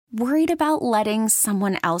Worried about letting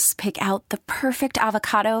someone else pick out the perfect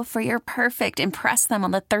avocado for your perfect impress them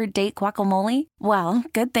on the third date guacamole? Well,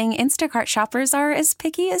 good thing Instacart shoppers are as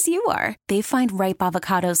picky as you are. They find ripe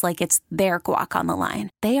avocados like it's their guac on the line.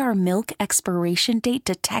 They are milk expiration date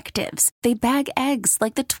detectives. They bag eggs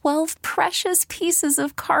like the 12 precious pieces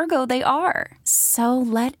of cargo they are. So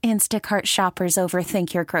let Instacart shoppers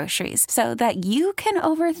overthink your groceries so that you can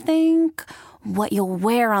overthink what you'll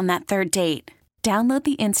wear on that third date. Download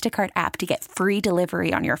the Instacart app to get free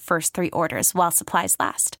delivery on your first 3 orders while supplies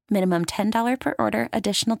last. Minimum $10 per order.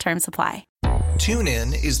 Additional terms apply.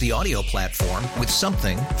 TuneIn is the audio platform with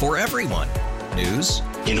something for everyone. News.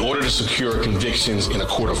 In order to secure convictions in a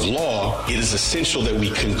court of law, it is essential that we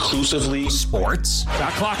conclusively. Sports.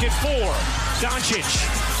 Shot clock at 4.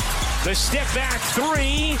 Doncic. The step back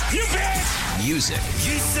 3. You bet. Music.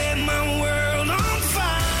 You set my world on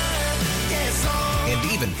fire.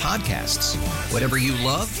 And even podcasts. Whatever you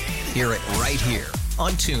love, hear it right here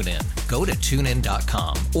on TuneIn. Go to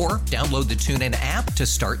TuneIn.com or download the TuneIn app to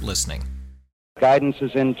start listening. Guidance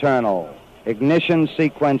is internal. Ignition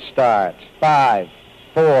sequence starts. 5,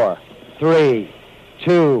 4, 3,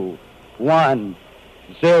 2, 1,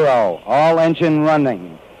 0. All engine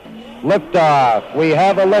running. Liftoff. We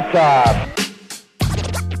have a liftoff.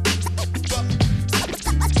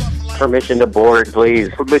 Permission to board, please.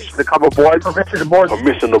 Permission to come aboard. Permission to board.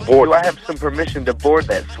 Permission to board. Do I have some permission to board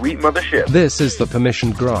that sweet mothership? This is the Permission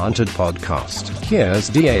Granted podcast. Here's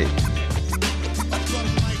DA.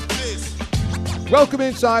 Welcome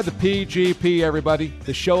inside the PGP, everybody.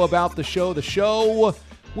 The show about the show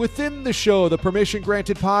within the show, the Permission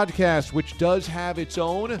Granted podcast, which does have its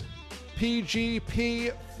own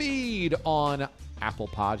PGP feed on Apple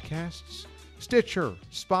Podcasts, Stitcher,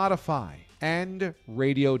 Spotify, and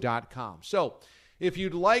radio.com. So if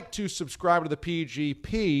you'd like to subscribe to the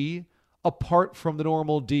PGP apart from the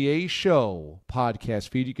normal DA Show podcast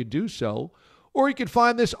feed, you can do so. Or you can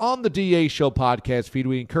find this on the DA Show podcast feed.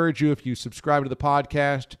 We encourage you, if you subscribe to the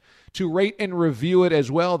podcast, to rate and review it as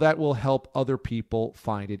well. That will help other people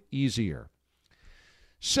find it easier.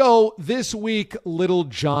 So this week, Little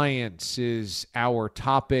Giants is our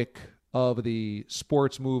topic of the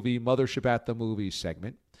sports movie Mothership at the Movies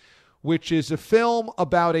segment, which is a film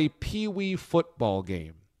about a pee-wee football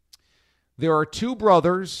game. There are 2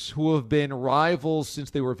 brothers who have been rivals since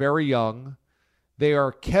they were very young. They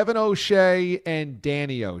are Kevin O'Shea and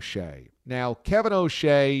Danny O'Shea. Now, Kevin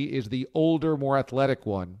O'Shea is the older, more athletic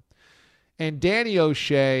one, and Danny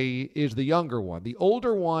O'Shea is the younger one. The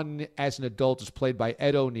older one, as an adult, is played by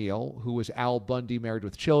Ed O'Neill, who was Al Bundy, Married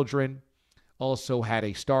with Children, also had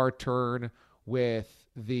a star turn with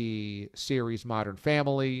the series Modern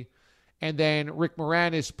Family. And then Rick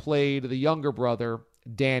Moranis played the younger brother,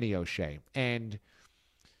 Danny O'Shea. And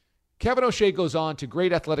Kevin O'Shea goes on to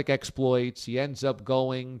great athletic exploits. He ends up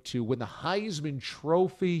going to win the Heisman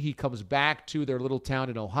Trophy. He comes back to their little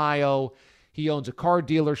town in Ohio. He owns a car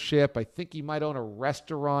dealership. I think he might own a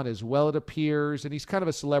restaurant as well, it appears. And he's kind of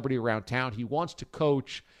a celebrity around town. He wants to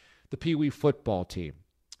coach the Pee Wee football team.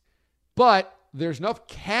 But there's enough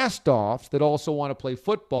cast-offs that also want to play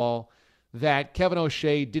football that Kevin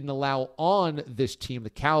O'Shea didn't allow on this team, the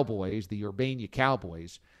Cowboys, the Urbana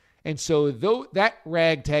Cowboys. And so though that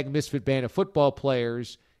ragtag misfit band of football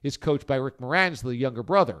players is coached by Rick Moranis, the younger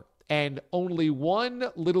brother. And only one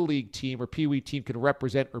Little League team or Pee Wee team can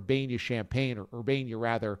represent Urbana-Champaign, or Urbana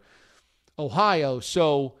rather, Ohio.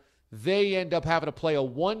 So they end up having to play a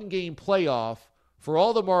 1-game playoff for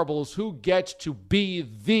all the marbles who gets to be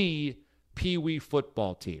the Pee Wee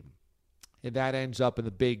football team. And that ends up in the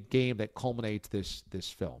big game that culminates this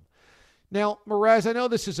film. Now, Mraz, I know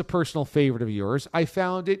this is a personal favorite of yours. I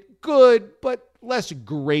found it good, but less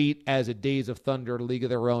great as a Days of Thunder, League of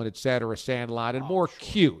Their Own, etc., Sandlot, and more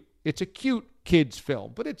cute. It's a cute kids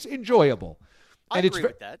film, but it's enjoyable. I agree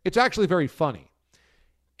with that. It's actually very funny.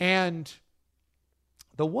 And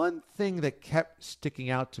the one thing that kept sticking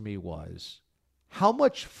out to me was how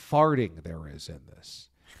much farting there is in this.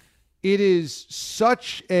 It is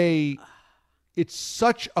such a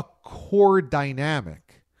core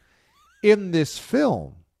dynamic in this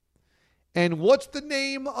film. And what's the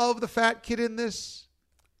name of the fat kid in this?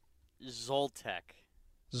 Zoltek.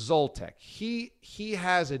 He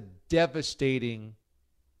has a devastating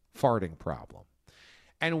farting problem.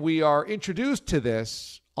 And we are introduced to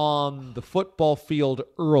this on the football field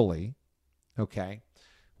early, okay,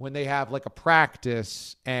 when they have like a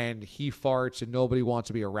practice and he farts and nobody wants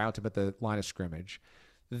to be around him at the line of scrimmage.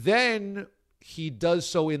 Then he does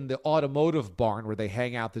so in the automotive barn where they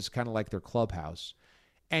hang out. This is kind of like their clubhouse.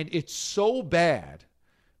 And it's so bad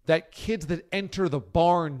that kids that enter the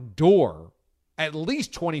barn door at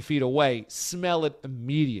least 20 feet away smell it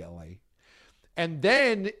immediately. And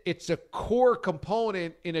then it's a core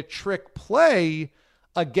component in a trick play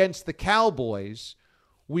against the Cowboys.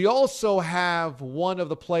 We also have one of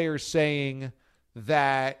the players saying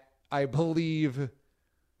that I believe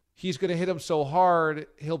he's going to hit him so hard,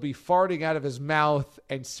 he'll be farting out of his mouth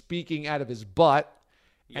and speaking out of his butt.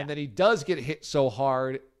 Yeah. And then he does get hit so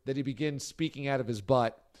hard that he begins speaking out of his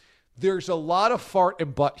butt. There's a lot of fart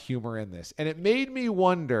and butt humor in this. And it made me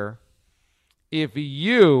wonder if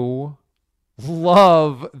you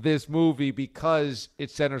love this movie because it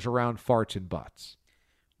centers around farts and butts.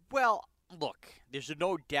 Well, look, there's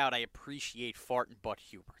no doubt I appreciate fart and butt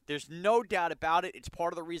humor. There's no doubt about it. It's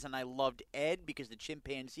part of the reason I loved Ed, because the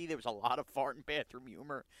chimpanzee, there was a lot of fart and bathroom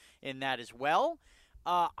humor in that as well.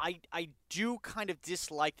 I do kind of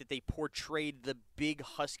dislike that they portrayed the big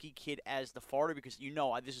husky kid as the farter, because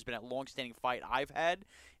this has been a long-standing fight I've had,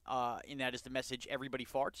 and that is the message everybody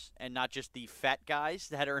farts, and not just the fat guys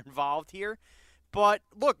that are involved here. But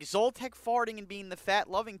look, Zoltek farting and being the fat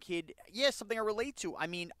loving kid, something I relate to. I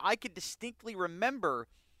mean, I could distinctly remember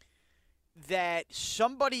that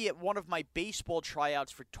somebody at one of my baseball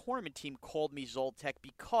tryouts for tournament team called me Zoltek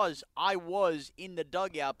because I was in the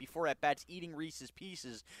dugout before at-bats eating Reese's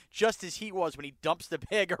Pieces, just as he was when he dumps the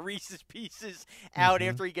bag of Reese's Pieces out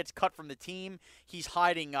after he gets cut from the team. He's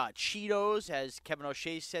hiding Cheetos, as Kevin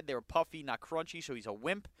O'Shea said. They were puffy, not crunchy, so he's a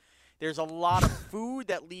wimp. There's a lot of food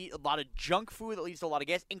a lot of junk food that leads to a lot of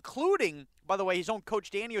gas, including, by the way, his own coach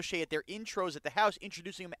Danny O'Shea at their intros at the house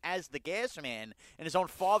introducing him as the gas man, and his own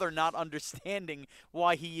father not understanding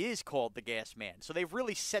why he is called the gas man. So they've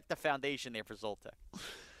really set the foundation there for Zoltek.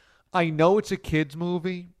 I know it's a kid's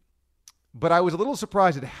movie, but I was a little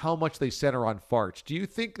surprised at how much they center on farts. Do you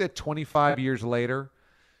think that 25 years later,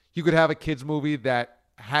 you could have a kid's movie that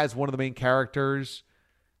has one of the main characters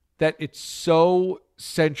that it's so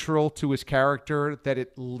central to his character that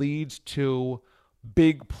it leads to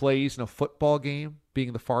big plays in a football game,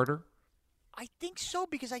 being the farter? I think so,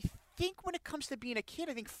 because I think when it comes to being a kid,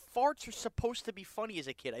 I think farts are supposed to be funny as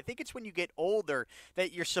a kid. I think it's when you get older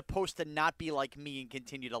that you're supposed to not be like me and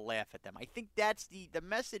continue to laugh at them. I think that's the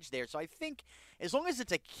message there. So I think as long as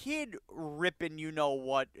it's a kid ripping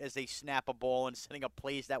you-know-what as they snap a ball and setting up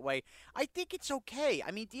plays that way, I think it's okay.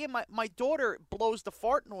 I mean, my daughter blows the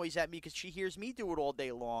fart noise at me because she hears me do it all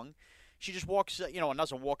day long. She just walks, and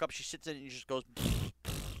doesn't walk up. She sits in and just goes...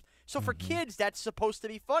 So for kids, that's supposed to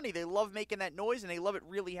be funny. They love making that noise, and they love it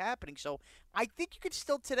really happening. So I think you could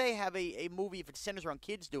still today have a movie if it centers around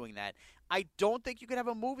kids doing that. I don't think you could have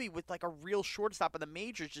a movie with like a real shortstop in the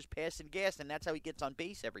majors just passing gas, and that's how he gets on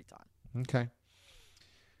base every time. Okay.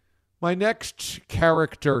 My next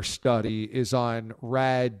character study is on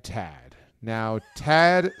Rad Tad. Now,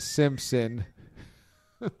 Tad Simpson.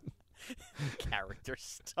 Character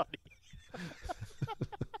study.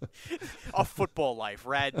 A football life,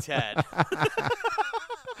 Rad Tad.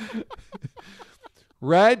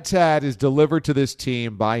 Rad Tad is delivered to this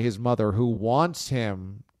team by his mother, who wants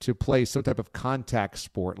him to play some type of contact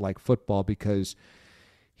sport like football because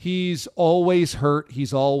he's always hurt.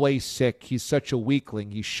 He's always sick. He's such a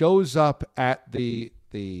weakling. He shows up at the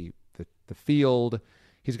field.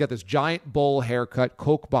 He's got this giant bowl haircut,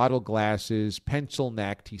 Coke bottle glasses,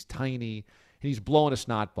 pencil-necked. He's tiny. And he's blowing a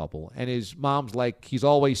snot bubble. And his mom's like, he's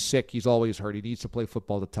always sick. He's always hurt. He needs to play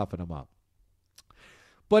football to toughen him up.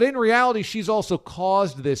 But in reality, she's also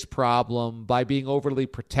caused this problem by being overly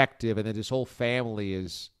protective, and that his whole family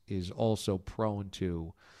is also prone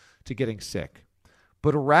to getting sick.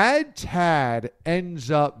 But Rad Tad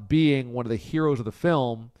ends up being one of the heroes of the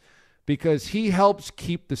film because he helps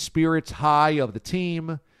keep the spirits high of the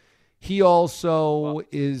team. He also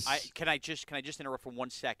is... Can I just interrupt for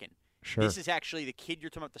 1 second? Sure. This is actually the kid you're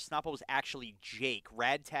talking about. The snot bubble is actually Jake.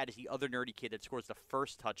 Rad Tad is the other nerdy kid that scores the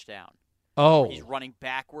first touchdown. Oh. He's running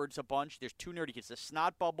backwards a bunch. There's two nerdy kids. The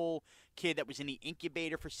snot bubble kid that was in the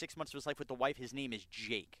incubator for 6 months of his life with the wife, his name is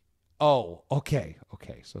Jake. Oh, okay.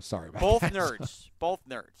 So sorry about Both that. Both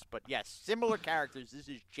nerds. But yes, similar characters. This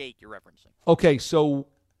is Jake you're referencing. Okay, so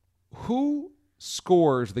who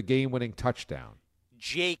scores the game-winning touchdown?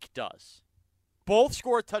 Jake does. Both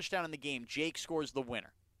score a touchdown in the game. Jake scores the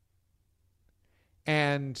winner.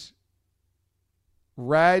 And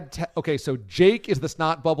okay, so Jake is the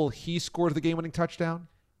snot bubble. He scores the game-winning touchdown?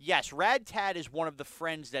 Yes, Rad Tad is one of the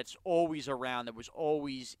friends that's always around, that was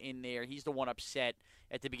always in there. He's the one upset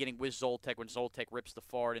at the beginning with Zoltek when Zoltek rips the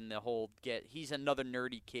fart and the whole get. He's another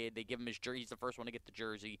nerdy kid. They give him his jersey. He's the first one to get the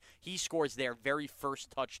jersey. He scores their very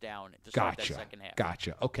first touchdown to start that second half.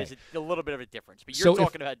 Gotcha. Okay. There's a little bit of a difference. But you're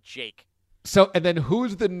talking about Jake. So, and then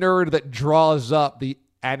who's the nerd that draws up the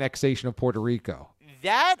annexation of Puerto Rico.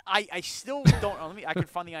 That I still don't know. I can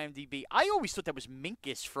find the IMDb. I always thought that was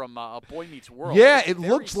Minkus from Boy Meets World. Yeah, It's it very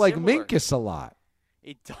looks like similar. Minkus a lot.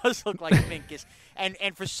 It does look like Minkus. And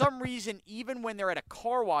for some reason, even when they're at a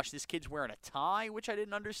car wash, this kid's wearing a tie, which I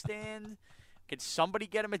didn't understand. Could somebody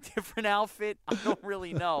get him a different outfit? I don't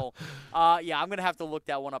really know. Yeah, I'm going to have to look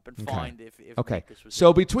that one up and find if Okay. Minkus was So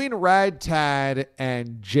in it. between Rad Tad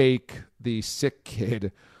and Jake, the sick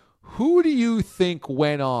kid, who do you think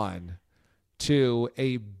went on to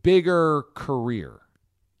a bigger career?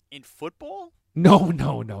 In football? No, in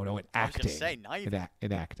acting. I was going to say, neither.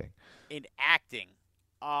 In acting. In acting.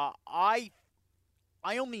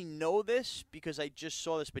 I only know this because I just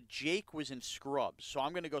saw this, but Jake was in Scrubs. So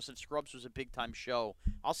I'm going to go, since Scrubs was a big-time show,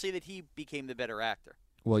 I'll say that he became the better actor.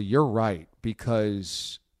 Well, you're right,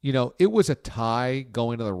 because, it was a tie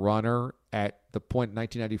going to the runner at the point in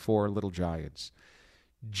 1994, Little Giants.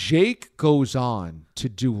 Jake goes on to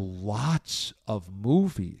do lots of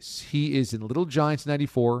movies. He is in Little Giants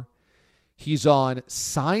 94. He's on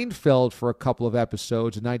Seinfeld for a couple of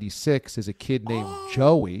episodes in 96 as a kid named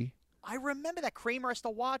Joey. I remember that. Kramer has to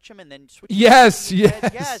watch him and then switch. Yes.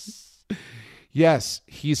 Yes.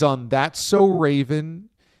 He's on That's So Raven.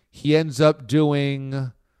 He ends up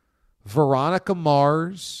doing Veronica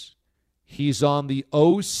Mars. He's on The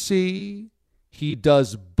OC. He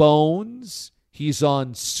does Bones. He's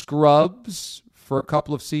on Scrubs for a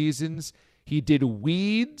couple of seasons. He did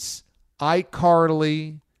Weeds,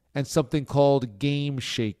 iCarly, and something called Game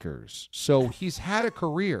Shakers. So he's had a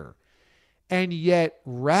career. And yet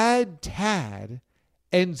Rad Tad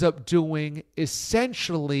ends up doing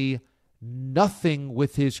essentially nothing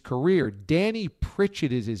with his career. Danny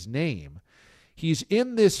Pritchett is his name. He's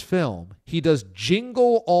in this film. He does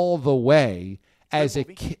Jingle All the Way as a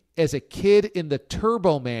kid in the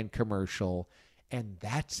Turbo Man commercial, and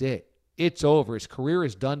that's it. It's over. His career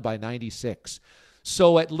is done by 96.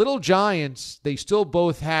 So at Little Giants, they still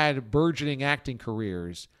both had burgeoning acting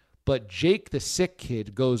careers, but Jake the sick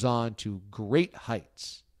kid goes on to great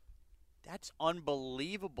heights. That's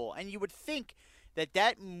unbelievable. And you would think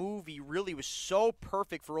that movie really was so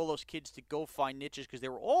perfect for all those kids to go find niches because they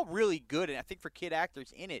were all really good, and I think for kid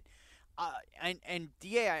actors in it. And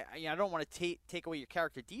DA, I don't want to take away your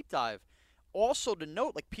character deep dive. Also to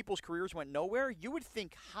note, like, people's careers went nowhere. You would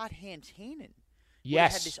think Hot Hands Heyman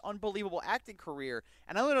had this unbelievable acting career.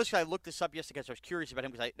 And I only noticed because I looked this up yesterday because I was curious about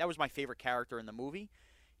him because that was my favorite character in the movie.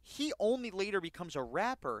 He only later becomes a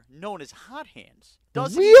rapper known as Hot Hands.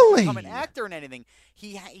 Doesn't even become an actor in anything.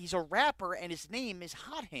 He's a rapper, and his name is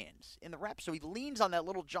Hot Hands in the rap. So he leans on that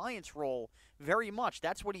Little Giants role very much.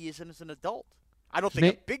 That's what he is as an adult. I don't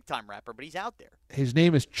think a big-time rapper, but he's out there. His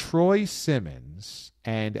name is Troy Simmons,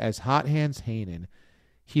 and as Hot Hands Heyman,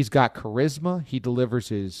 he's got charisma. He delivers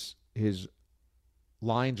his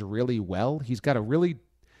lines really well. He's got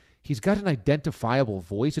an identifiable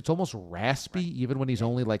voice. It's almost raspy, even when he's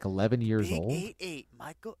only like 11 years Big old. 8'8",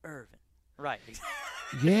 Michael Irvin. Right.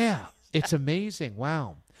 Yeah, it's amazing.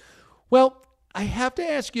 Wow. Well, I have to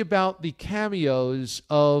ask you about the cameos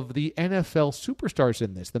of the NFL superstars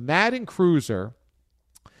in this. The Madden Cruiser,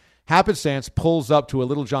 happenstance, pulls up to a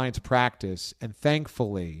Little Giants practice, and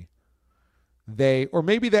thankfully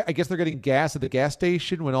I guess they're getting gas at the gas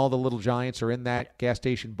station when all the Little Giants are in that gas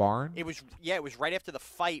station barn. It was right after the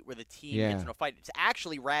fight where the team gets in a fight. It's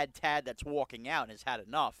actually Rad Tad that's walking out and has had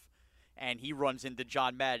enough. And he runs into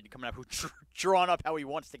John Madden coming up, who's drawn up how he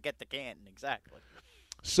wants to get to Canton. Exactly.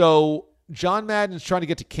 So John Madden's trying to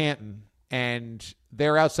get to Canton, and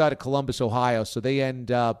they're outside of Columbus, Ohio. So they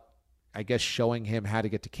end up, I guess, showing him how to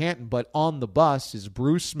get to Canton. But on the bus is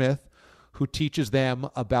Bruce Smith, who teaches them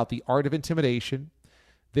about the art of intimidation.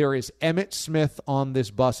 There is Emmitt Smith on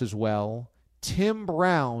this bus as well, Tim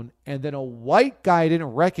Brown, and then a white guy I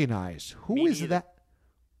didn't recognize. Who is that?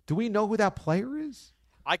 Do we know who that player is?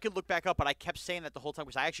 I could look back up, but I kept saying that the whole time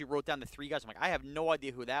because I actually wrote down the three guys. I'm like, I have no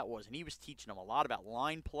idea who that was. And he was teaching them a lot about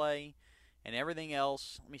line play and everything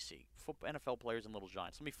else. Let me see. NFL players and Little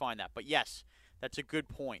Giants. Let me find that. But, yes, that's a good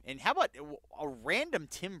point. And how about a random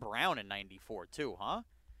Tim Brown in 94 too, huh?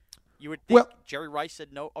 You would think Jerry Rice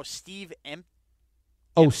said no. Oh, Steve Empman.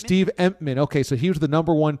 Oh, Steve Empman. Okay, so he was the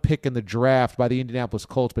number one pick in the draft by the Indianapolis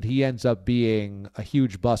Colts, but he ends up being a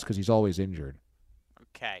huge bust because he's always injured.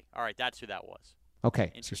 Okay. All right, that's who that was.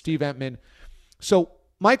 Okay, so Steve Empman. So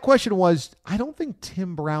my question was, I don't think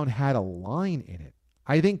Tim Brown had a line in it.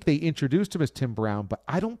 I think they introduced him as Tim Brown, but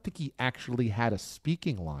I don't think he actually had a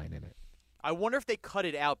speaking line in it. I wonder if they cut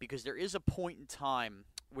it out because there is a point in time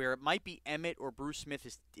where it might be Emmett or Bruce Smith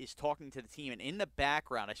is talking to the team, and in the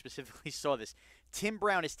background, I specifically saw this, Tim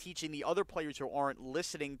Brown is teaching the other players who aren't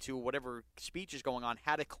listening to whatever speech is going on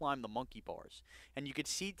how to climb the monkey bars. And you could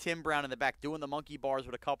see Tim Brown in the back doing the monkey bars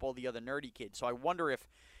with a couple of the other nerdy kids. So I wonder if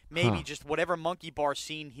maybe just whatever monkey bar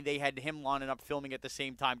scene they had him lining up filming at the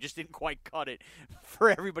same time just didn't quite cut it for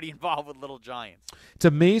everybody involved with Little Giants. It's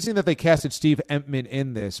amazing that they casted Steve Emtman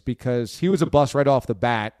in this because he was a bust right off the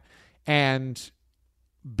bat. And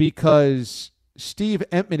because Steve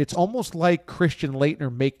Emtman, it's almost like Christian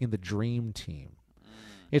Laettner making the dream team.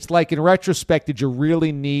 It's like, in retrospect, did you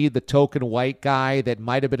really need the token white guy that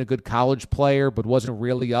might have been a good college player but wasn't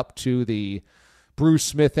really up to the Bruce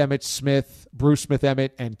Smith,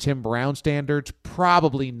 Emmett, and Tim Brown standards?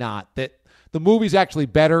 Probably not. That the movie's actually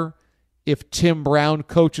better if Tim Brown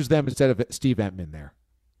coaches them instead of Steve Emtman there.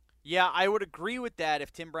 Yeah, I would agree with that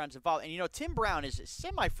if Tim Brown's involved. And, Tim Brown is a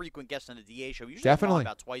semi-frequent guest on the DA show. Usually Definitely.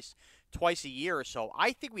 About twice a year or so.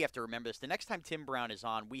 I think we have to remember this. The next time Tim Brown is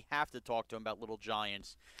on, we have to talk to him about Little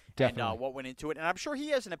Giants and what went into it. And I'm sure he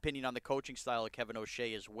has an opinion on the coaching style of Kevin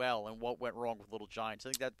O'Shea as well and what went wrong with Little Giants. I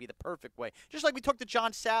think that would be the perfect way. Just like we talked to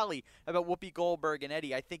John Sally about Whoopi Goldberg and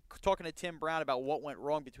Eddie, I think talking to Tim Brown about what went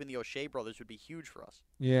wrong between the O'Shea brothers would be huge for us.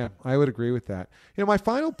 Yeah, I would agree with that. My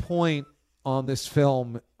final point on this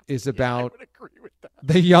film is about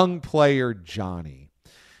the young player Johnny.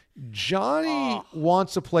 Johnny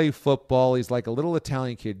wants to play football. He's like a little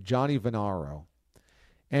Italian kid, Johnny Venaro.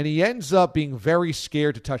 And he ends up being very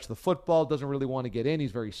scared to touch the football, doesn't really want to get in.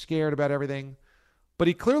 He's very scared about everything. But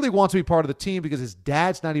he clearly wants to be part of the team because his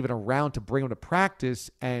dad's not even around to bring him to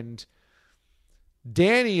practice. And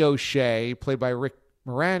Danny O'Shea, played by Rick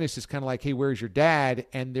Moranis, is kind of like, hey, where's your dad?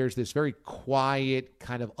 And there's this very quiet,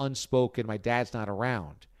 kind of unspoken, my dad's not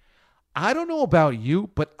around. I don't know about you,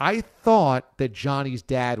 but I thought that Johnny's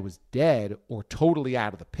dad was dead or totally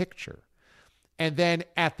out of the picture. And then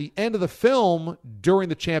at the end of the film, during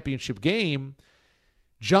the championship game,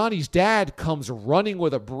 Johnny's dad comes running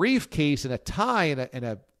with a briefcase and a tie and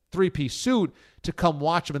a three-piece suit to come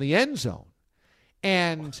watch him in the end zone.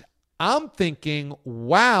 And I'm thinking,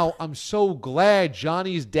 wow, I'm so glad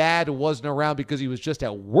Johnny's dad wasn't around because he was just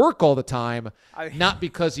at work all the time, not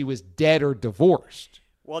because he was dead or divorced.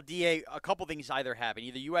 Well, D.A., a couple things either happen.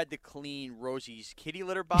 Either you had to clean Rosie's kitty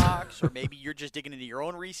litter box, or maybe you're just digging into your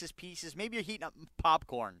own Reese's Pieces. Maybe you're heating up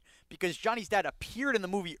popcorn. Because Johnny's dad appeared in the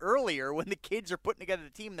movie earlier when the kids are putting together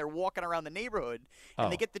the team. They're walking around the neighborhood,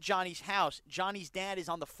 and they get to Johnny's house. Johnny's dad is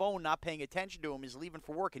on the phone, not paying attention to him, is leaving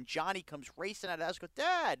for work, and Johnny comes racing out of the house, goes,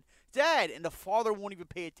 Dad, and the father won't even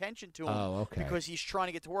pay attention to him because he's trying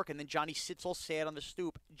to get to work. And then Johnny sits all sad on the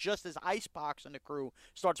stoop just as Icebox and the crew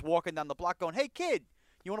starts walking down the block going, hey, kid,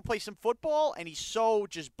 you want to play some football? And he's so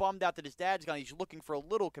just bummed out that his dad's gone. He's looking for a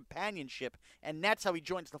little companionship, and that's how he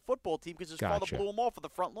joins the football team because his father blew him off of the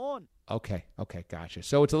front lawn. Okay, gotcha.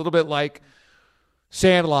 So it's a little bit like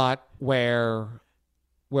Sandlot where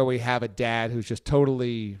we have a dad who's just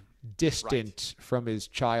totally distant from his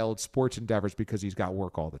child's sports endeavors because he's got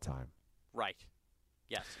work all the time. Right.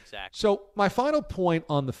 Yes, exactly. So my final point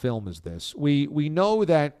on the film is this. We know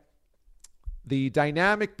that the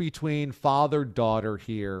dynamic between father-daughter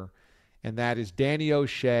here, and that is Danny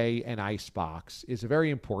O'Shea and Icebox, is a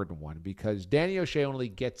very important one because Danny O'Shea only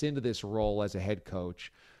gets into this role as a head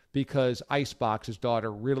coach because Icebox, his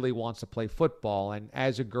daughter, really wants to play football. And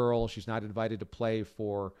as a girl, she's not invited to play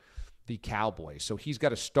for the Cowboys. So he's got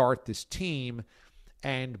to start this team.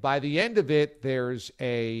 And by the end of it, there's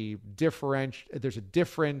a difference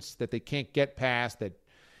that they can't get past, that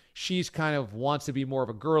she's kind of wants to be more of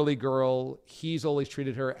a girly girl. He's always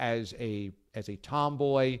treated her as a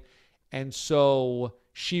tomboy. And so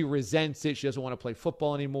she resents it. She doesn't want to play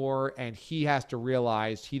football anymore. And he has to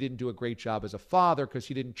realize he didn't do a great job as a father because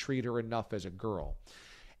he didn't treat her enough as a girl.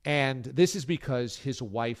 And this is because his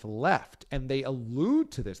wife left. And they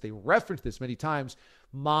allude to this. They reference this many times.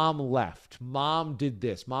 Mom left. Mom did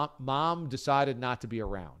this. Mom decided not to be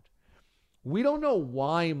around. We don't know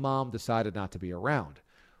why mom decided not to be around.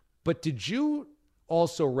 But did you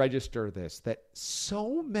also register this, that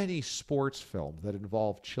so many sports films that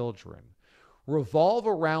involve children revolve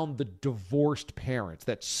around the divorced parents,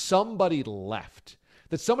 that somebody left,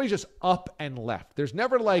 that somebody just up and left? There's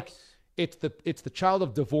never like, it's the child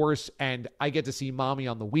of divorce and I get to see mommy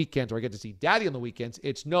on the weekends or I get to see daddy on the weekends.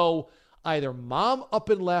 It's no, either mom up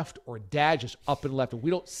and left or dad just up and left, and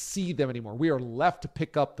we don't see them anymore. We are left to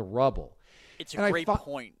pick up the rubble. It's a great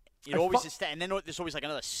point. It always is, and then there's always like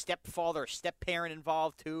another stepfather or step-parent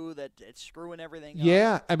involved too that's screwing everything up.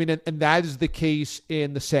 Yeah, I mean, and that is the case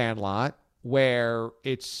in The Sandlot. where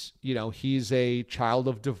it's, he's a child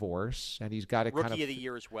of divorce and he's got a kind of Rookie of the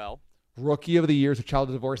Year as well. Rookie of the Year is a child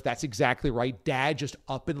of divorce. That's exactly right. Dad just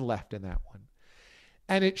up and left in that one.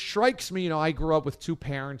 And it strikes me, I grew up with two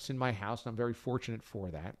parents in my house, and I'm very fortunate for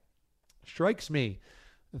that. It strikes me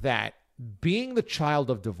that being the child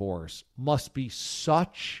of divorce must be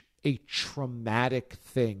such a traumatic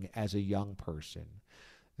thing as a young person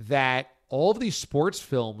that all of these sports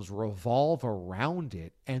films revolve around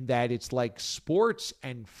it, and that it's like sports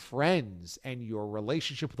and friends and your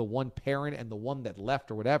relationship with the one parent and the one that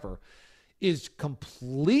left or whatever is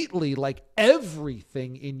completely like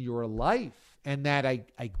everything in your life. And that I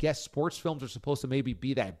guess sports films are supposed to maybe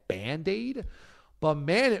be that Band-Aid. But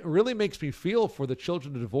man, it really makes me feel for the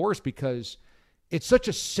children of divorce because it's such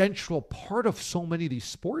a central part of so many of these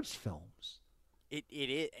sports films. It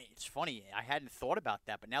is. It's funny. I hadn't thought about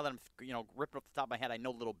that, but now that I'm ripping off the top of my head, I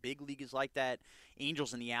know Little Big League is like that.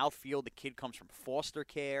 Angels in the Outfield. The kid comes from foster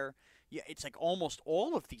care. Yeah, it's like almost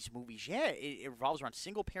all of these movies. Yeah, it revolves around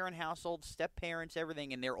single parent households, step parents,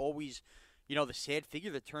 everything, and they're always, the sad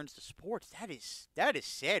figure that turns to sports. That is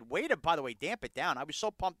sad. Way to, by the way, damp it down. I was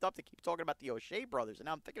so pumped up to keep talking about the O'Shea brothers, and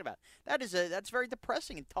now I'm thinking about it. That's very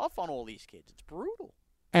depressing and tough on all these kids. It's brutal.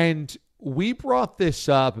 And we brought this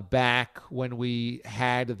up back when we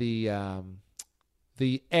had the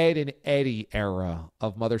Ed and Eddie era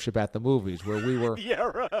of Mothership at the Movies, where we were the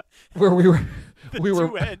era, where we were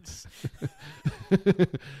two Eds.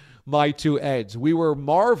 My two Eds. We were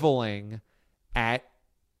marveling at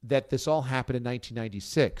that this all happened in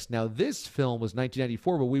 1996. Now, this film was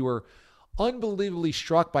 1994, but we were unbelievably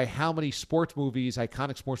struck by how many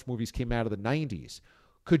iconic sports movies came out of the 90s.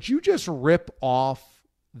 Could you just rip off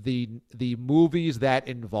the movies that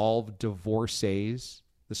involve divorcees,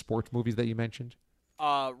 the sports movies that you mentioned?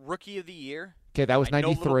 Rookie of the Year. Okay, that was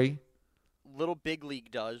 93. Little Big League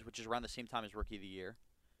does, which is around the same time as Rookie of the Year.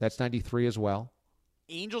 That's 93 as well.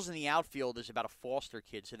 Angels in the Outfield is about a foster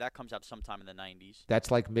kid, so that comes out sometime in the 90s.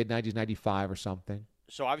 That's like mid-90s, 95 or something.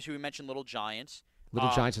 So obviously we mentioned Little Giants. Little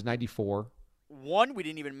Giants is 94. One we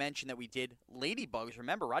didn't even mention that we did, Ladybugs.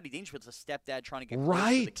 Remember, Rodney Dangerfield's a stepdad trying to get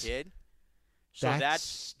close to the kid. So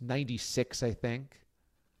that's 96, I think.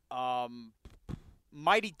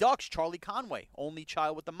 Mighty Ducks, Charlie Conway, only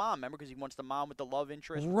child with the mom. Remember, because he wants the mom with the love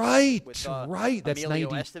interest. Right, with, right. That's Emilio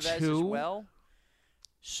 92. Estevez as well.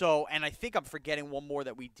 So, and I think I'm forgetting one more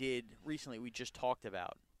that we did recently. We just talked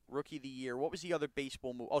about Rookie of the Year. What was the other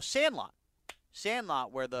baseball movie? Oh, Sandlot.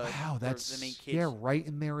 Sandlot, where the the main kids. Right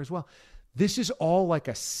in there as well. This is all like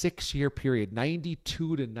a 6-year period,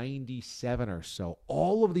 92 to 97 or so.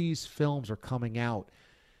 All of these films are coming out.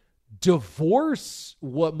 Divorce,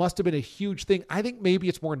 what must have been a huge thing. I think maybe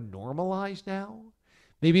it's more normalized now.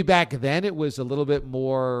 Maybe back then it was a little bit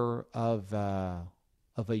more of a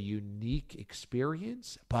unique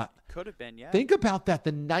experience. But could have been, yeah. Think about that.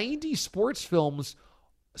 The 90s sports films,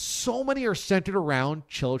 so many are centered around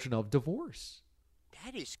children of divorce.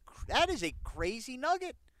 That is a crazy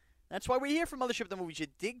nugget. That's why we're here for Mothership the Movies. You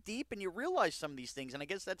dig deep and you realize some of these things, and I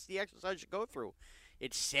guess that's the exercise you go through.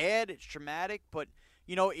 It's sad, it's traumatic, but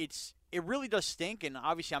it really does stink. And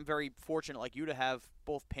obviously, I'm very fortunate, like you, to have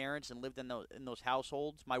both parents and lived in those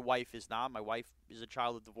households. My wife is not. My wife is a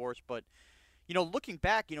child of divorce, but looking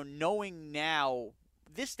back, knowing now,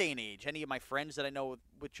 this day and age, any of my friends that I know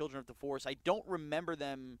with children of divorce, I don't remember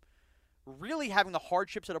them really having the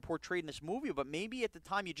hardships that are portrayed in this movie, but maybe at the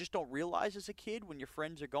time you just don't realize as a kid when your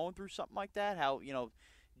friends are going through something like that, how,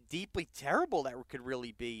 deeply terrible that could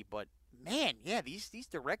really be. But man, yeah, these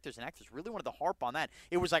directors and actors really wanted to harp on that.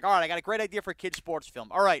 It was like, all right, I got a great idea for a kid's sports film.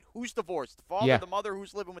 All right, who's divorced? The father, the mother,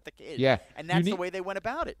 who's living with the kid? Yeah. And that's the way they went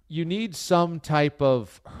about it. You need some type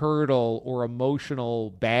of hurdle or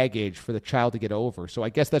emotional baggage for the child to get over. So I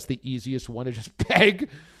guess that's the easiest one, to just beg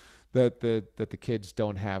that the kids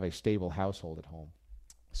don't have a stable household at home.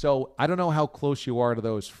 So I don't know how close you are to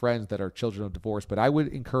those friends that are children of divorce, but I would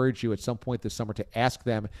encourage you at some point this summer to ask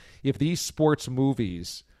them if these sports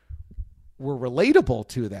movies were relatable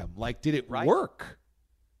to them. Like, did it work?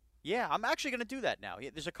 Yeah, I'm actually going to do that now.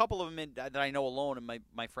 There's a couple of them that I know alone in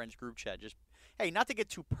my friends' group chat. Just, hey, not to get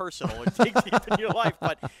too personal or dig deep in your life,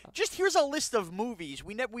 but just here's a list of movies.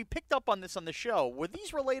 We picked up on this on the show. Were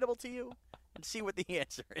these relatable to you? And see what the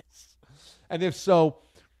answer is. And if so,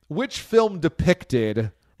 which film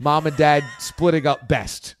depicted mom and dad splitting up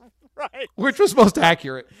best? Right. Which was most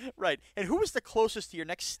accurate? Right. And who was the closest to your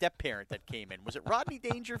next step-parent that came in? Was it Rodney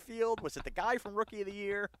Dangerfield? Was it the guy from Rookie of the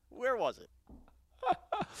Year? Where was it?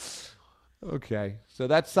 Okay. So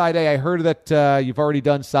that's side A. I heard that you've already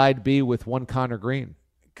done side B with one Connor Green.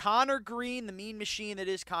 Connor Green, the mean machine that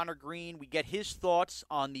is Connor Green, we get his thoughts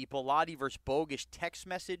on the Bellotti versus Bogusch text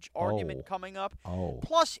message argument coming up.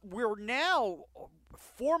 Plus, we're now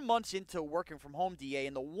 4 months into working from home, DA,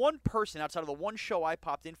 and the one person outside of the one show I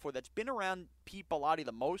popped in for that's been around Pete Bellotti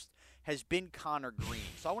the most has been Connor Green.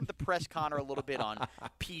 So I wanted to press Connor a little bit on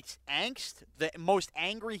Pete's angst, the most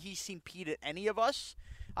angry he's seen Pete at any of us.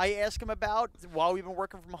 I ask him about while we've been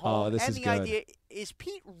working from home. This and is the good. idea, is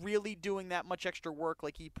Pete really doing that much extra work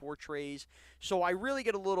like he portrays? So I really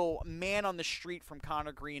get a little man on the street from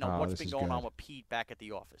Connor Green on what's been going on with Pete back at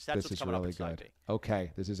the office. That's what's coming up in Side B.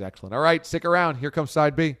 Okay, this is excellent. All right, stick around. Here comes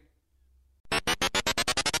Side B.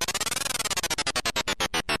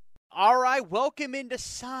 All right, welcome into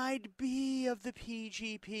Side B of the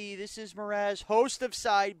PGP. This is Mraz, host of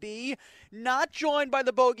Side B, not joined by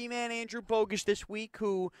the bogeyman Andrew Bogusch this week,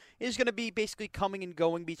 who is going to be basically coming and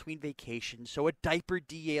going between vacations. So a diaper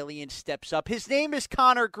D-alien steps up. His name is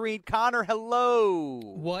Connor Green. Connor, hello.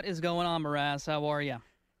 What is going on, Mraz? How are you?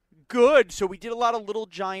 Good. So we did a lot of Little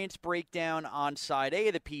Giants breakdown on Side A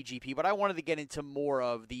of the PGP, but I wanted to get into more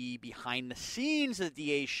of the behind the scenes of the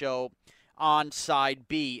DA show on Side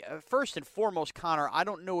B. First and foremost, Connor, I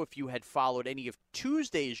don't know if you had followed any of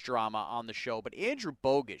Tuesday's drama on the show, but Andrew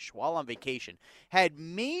Bogusch, while on vacation, had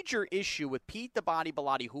major issue with Pete the Body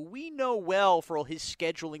Bellotti, who we know well for all his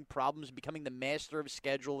scheduling problems, becoming the master of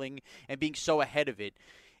scheduling and being so ahead of it.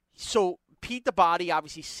 So Pete the Body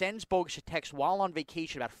obviously sends Bogusch a text while on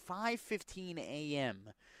vacation about 5:15 a.m.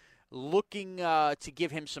 looking to give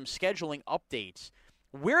him some scheduling updates.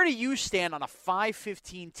 Where do you stand on a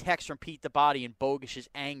 5:15 text from Pete the Body and Bogusch's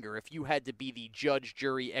anger if you had to be the judge,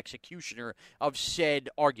 jury, executioner of said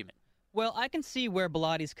argument? Well, I can see where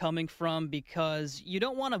Bellotti's coming from because you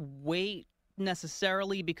don't want to wait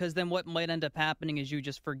necessarily, because then what might end up happening is you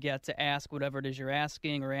just forget to ask whatever it is you're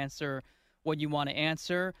asking or answer what you want to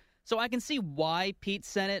answer. So I can see why Pete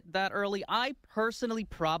sent it that early. I personally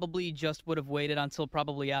probably just would have waited until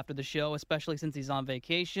probably after the show, especially since he's on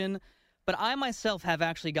vacation. But I myself have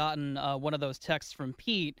actually gotten one of those texts from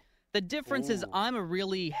Pete. The difference is I'm a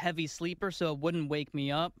really heavy sleeper, so it wouldn't wake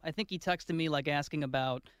me up. I think he texted me asking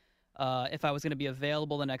about if I was going to be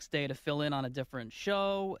available the next day to fill in on a different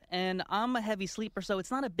show. And I'm a heavy sleeper, so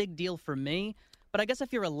it's not a big deal for me. But I guess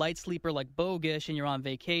if you're a light sleeper like Bogusch and you're on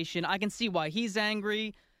vacation, I can see why he's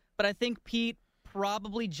angry. But I think Pete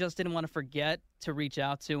probably just didn't want to forget to reach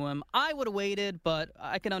out to him. I would have waited, but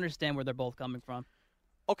I can understand where they're both coming from.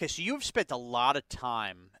 Okay, so you've spent a lot of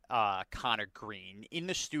time, Connor Green, in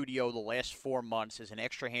the studio the last 4 months as an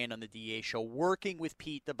extra hand on the DA show, working with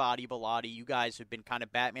Pete the Body Bellotti. You guys have been kind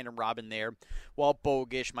of Batman and Robin there, while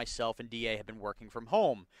Bogusch, myself, and DA have been working from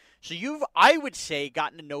home. So you've, I would say,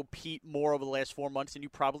 gotten to know Pete more over the last 4 months than you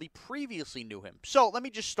probably previously knew him. So let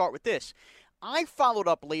me just start with this. I followed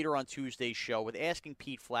up later on Tuesday's show with asking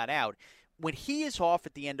Pete flat out, when he is off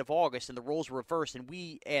at the end of August and the roles reverse and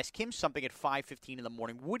we ask him something at 5:15 in the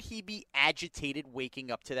morning, would he be agitated waking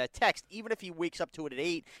up to that text? Even if he wakes up to it at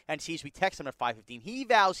 8 and sees we text him at 5:15, he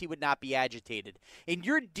vows he would not be agitated. In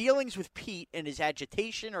your dealings with Pete and his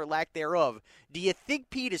agitation or lack thereof, do you think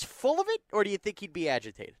Pete is full of it or do you think he'd be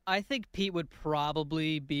agitated? I think Pete would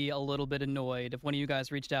probably be a little bit annoyed if one of you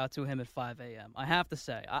guys reached out to him at 5 a.m. I have to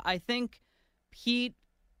say. I think Pete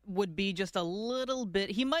would be just a little bit,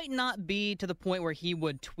 he might not be to the point where he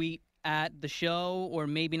would tweet at the show, or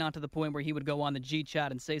maybe not to the point where he would go on the G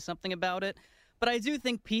chat and say something about it, but I do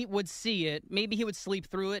think Pete would see it. Maybe he would sleep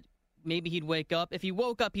through it, maybe he'd wake up. If he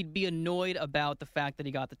woke up, he'd be annoyed about the fact that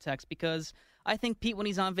he got the text, because I think Pete, when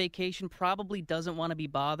he's on vacation, probably doesn't want to be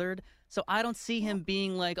bothered, so I don't see him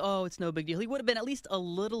being like, oh, it's no big deal. He would have been at least a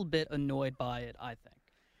little bit annoyed by it, I think.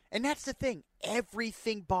 And that's the thing.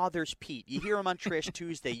 Everything bothers Pete. You hear him on Trash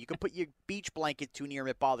Tuesday. You can put your beach blanket too near him.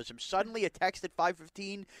 It bothers him. Suddenly a text at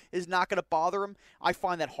 5:15 is not going to bother him. I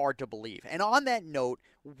find that hard to believe. And on that note,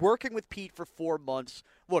 working with Pete for 4 months,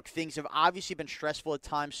 look, things have obviously been stressful at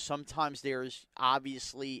times. Sometimes there's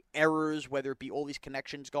obviously errors, whether it be all these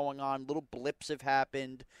connections going on, little blips have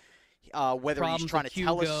happened, whether Problems he's trying to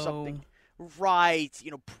tell us Hugo. something. Right.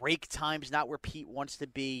 Break time's not where Pete wants to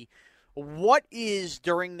be. What is,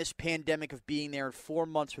 during this pandemic of being there in 4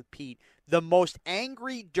 months with Pete, the most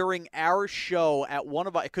angry during our show at one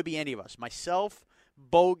of us? It could be any of us. Myself,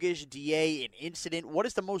 Bogusch, DA, an incident. What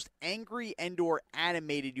is the most angry and or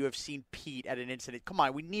animated you have seen Pete at an incident? Come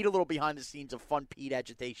on, we need a little behind the scenes of fun Pete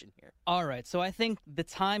agitation here. All right, so I think the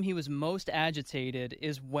time he was most agitated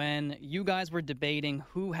is when you guys were debating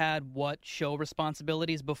who had what show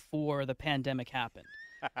responsibilities before the pandemic happened.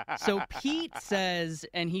 So Pete says,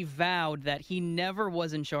 and he vowed that he never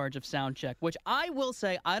was in charge of sound check, which I will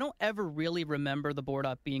say I don't ever really remember the board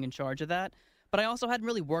op being in charge of that. But I also hadn't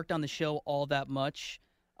really worked on the show all that much,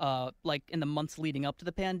 like in the months leading up to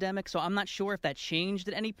the pandemic. So I'm not sure if that changed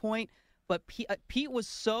at any point. But Pete was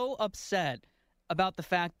so upset about the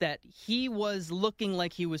fact that he was looking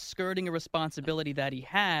like he was skirting a responsibility that he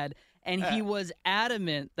had, and he was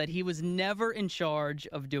adamant that he was never in charge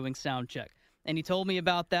of doing sound check. And he told me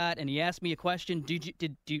about that, and he asked me a question. Do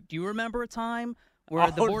you remember a time where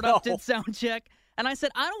the board op did sound check? And I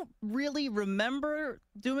said, I don't really remember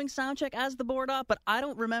doing sound check as the board op, but I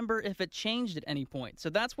don't remember if it changed at any point. So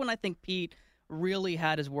that's when I think Pete really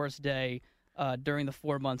had his worst day during the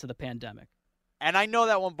 4 months of the pandemic. And I know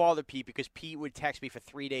that one bothered Pete because Pete would text me for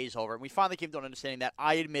 3 days over, and we finally came to an understanding that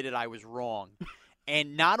I admitted I was wrong.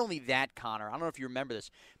 And not only that, Connor, I don't know if you remember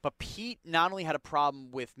this, but Pete not only had a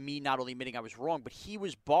problem with me not only admitting I was wrong, but he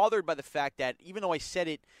was bothered by the fact that even though I said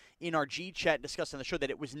it in our G chat discussed on the show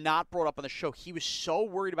that it was not brought up on the show, he was so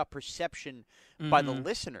worried about perception by the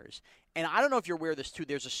listeners. And I don't know if you're aware of this, too.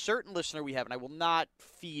 There's a certain listener we have, and I will not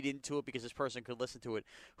feed into it because this person could listen to it,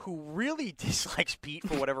 who really dislikes Pete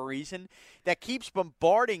for whatever reason, that keeps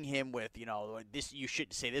bombarding him with, this, you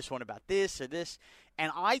shouldn't say this one about this or this.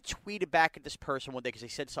 And I tweeted back at this person one day because they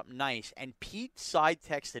said something nice, and Pete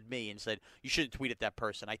side-texted me and said, you shouldn't tweet at that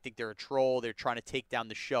person. I think they're a troll. They're trying to take down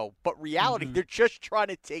the show. But reality, they're just trying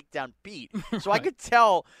to take down Pete. So I could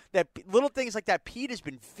tell that little things like that, Pete has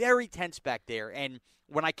been very tense back there. And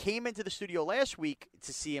when I came into the studio last week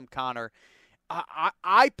to see him, Connor,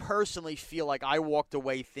 I personally feel like I walked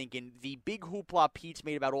away thinking the big hoopla Pete's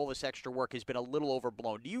made about all this extra work has been a little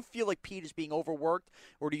overblown. Do you feel like Pete is being overworked,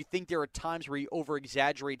 or do you think there are times where he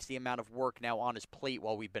over-exaggerates the amount of work now on his plate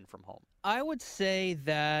while we've been from home? I would say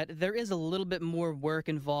that there is a little bit more work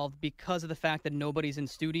involved because of the fact that nobody's in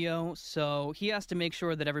studio. So he has to make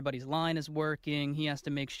sure that everybody's line is working. He has to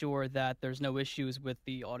make sure that there's no issues with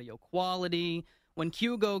the audio quality. When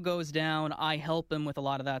Hugo goes down, I help him with a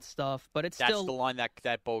lot of that stuff, but that's the line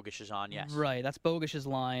that Bogusch is on, yes. Right, that's Bogusch's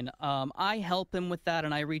line. I help him with that,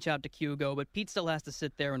 and I reach out to Hugo, but Pete still has to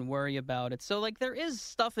sit there and worry about it. So, there is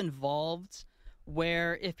stuff involved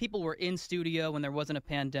where if people were in studio and there wasn't a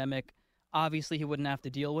pandemic, obviously he wouldn't have to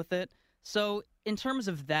deal with it. So, in terms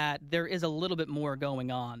of that, there is a little bit more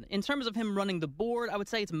going on. In terms of him running the board, I would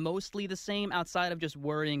say it's mostly the same outside of just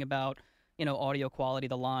worrying about audio quality,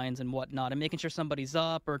 the lines and whatnot, and making sure somebody's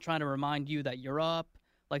up or trying to remind you that you're up.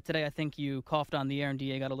 Like today, I think you coughed on the air and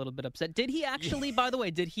DA got a little bit upset. Did he actually, by the way,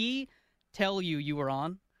 did he tell you were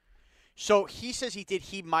on? So he says he did.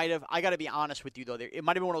 He might have. I got to be honest with you, though. It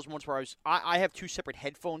might have been one of those moments where I have two separate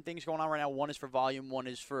headphone things going on right now. One is for volume. One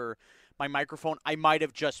is for my microphone. I might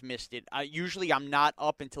have just missed it. Usually I'm not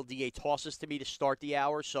up until DA tosses to me to start the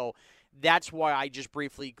hour, so that's why I just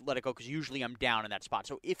briefly let it go, because usually I'm down in that spot.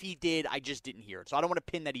 So if he did, I just didn't hear it. So I don't want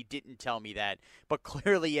to pin that he didn't tell me that. But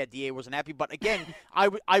clearly, yeah, DA wasn't happy. But again,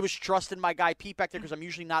 I was trusting my guy Pete back there because I'm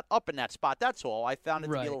usually not up in that spot. That's all. I found it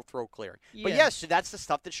to be a little throat clearing. Yeah. But yes, so that's the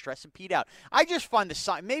stuff that's stressing Pete out. I just find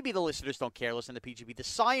maybe the listeners don't care, listen to PGP, the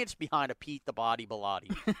science behind a Pete the Body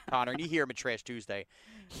Bilotti, Connor, and you hear him at Trash Tuesday.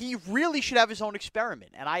 He really should have his own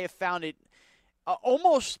experiment. And I have found it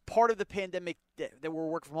almost part of the pandemic that we're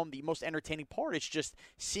working from home, the most entertaining part is just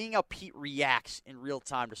seeing how Pete reacts in real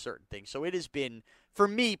time to certain things. So it has been, for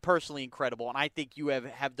me personally, incredible, and I think you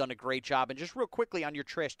have done a great job. And just real quickly on your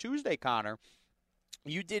Trash Tuesday, Connor,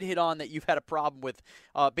 you did hit on that you've had a problem with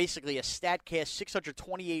basically a StatCast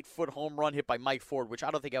 628-foot home run hit by Mike Ford, which I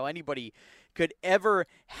don't think how anybody could ever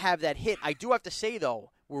have that hit. I do have to say, though,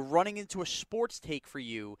 we're running into a sports take for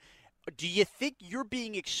you. Do you think you're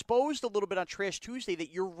being exposed a little bit on Trash Tuesday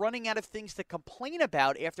that you're running out of things to complain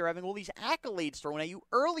about after having all these accolades thrown at you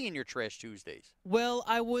early in your Trash Tuesdays? Well,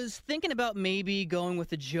 I was thinking about maybe going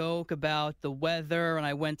with a joke about the weather, and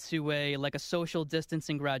I went to a social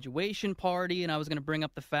distancing graduation party, and I was going to bring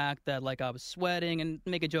up the fact that I was sweating and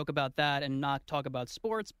make a joke about that and not talk about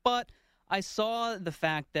sports. But I saw the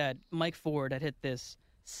fact that Mike Ford had hit this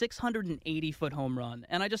 680-foot home run,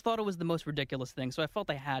 and I just thought it was the most ridiculous thing, so I felt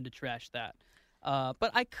I had to trash that.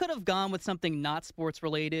 But I could have gone with something not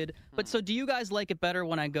sports-related. But so do you guys like it better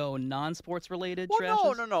when I go non-sports-related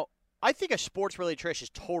trashes? No. I think a sports-related trash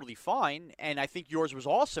is totally fine, and I think yours was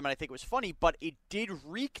awesome, and I think it was funny, but it did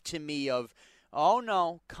reek to me of, oh,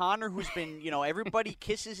 no, Connor, who's been, everybody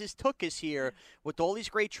kisses his tuchus here with all these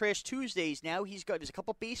great Trash Tuesdays. Now there's a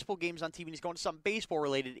couple baseball games on TV, and he's going to something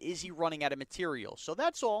baseball-related. Is he running out of material? So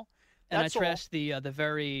that's all. And I trashed the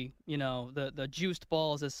very, the juiced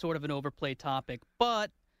balls as sort of an overplayed topic.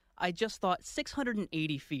 But I just thought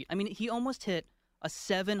 680 feet. I mean, he almost hit a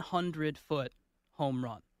 700-foot home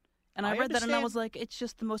run. And I read understand. that and I was like, it's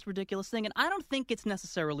just the most ridiculous thing. And I don't think it's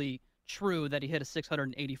necessarily true that he hit a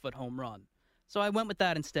 680-foot home run. So I went with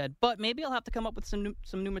that instead. But maybe I'll have to come up with some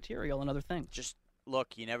new material and other things. Just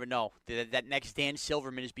look, you never know. That next Dan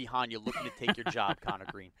Silverman is behind you looking to take your job, Connor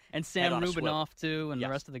Green. And Sam Rubinoff, too, and the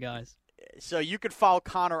rest of the guys. So you could follow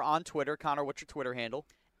Connor on Twitter. Connor, what's your Twitter handle?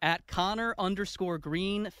 At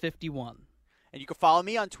Connor_Green51. And you can follow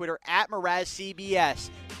me on Twitter at MrazCBS.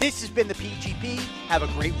 This has been the PGP. Have a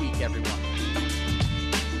great week, everyone.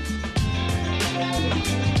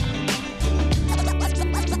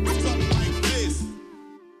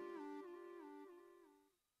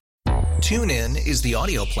 TuneIn is the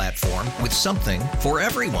audio platform with something for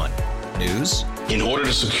everyone. News. In order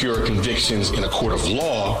to secure convictions in a court of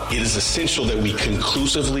law, it is essential that we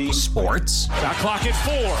conclusively. Sports. Shot clock at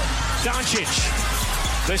 4. Doncic.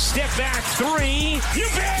 The step back 3. You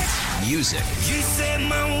bet. Music. You set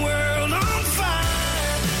my world on fire.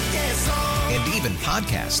 Yes, and even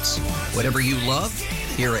podcasts. Whatever you love,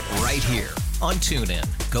 hear it right here on TuneIn.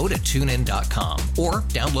 Go to TuneIn.com or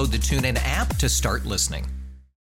download the TuneIn app to start listening.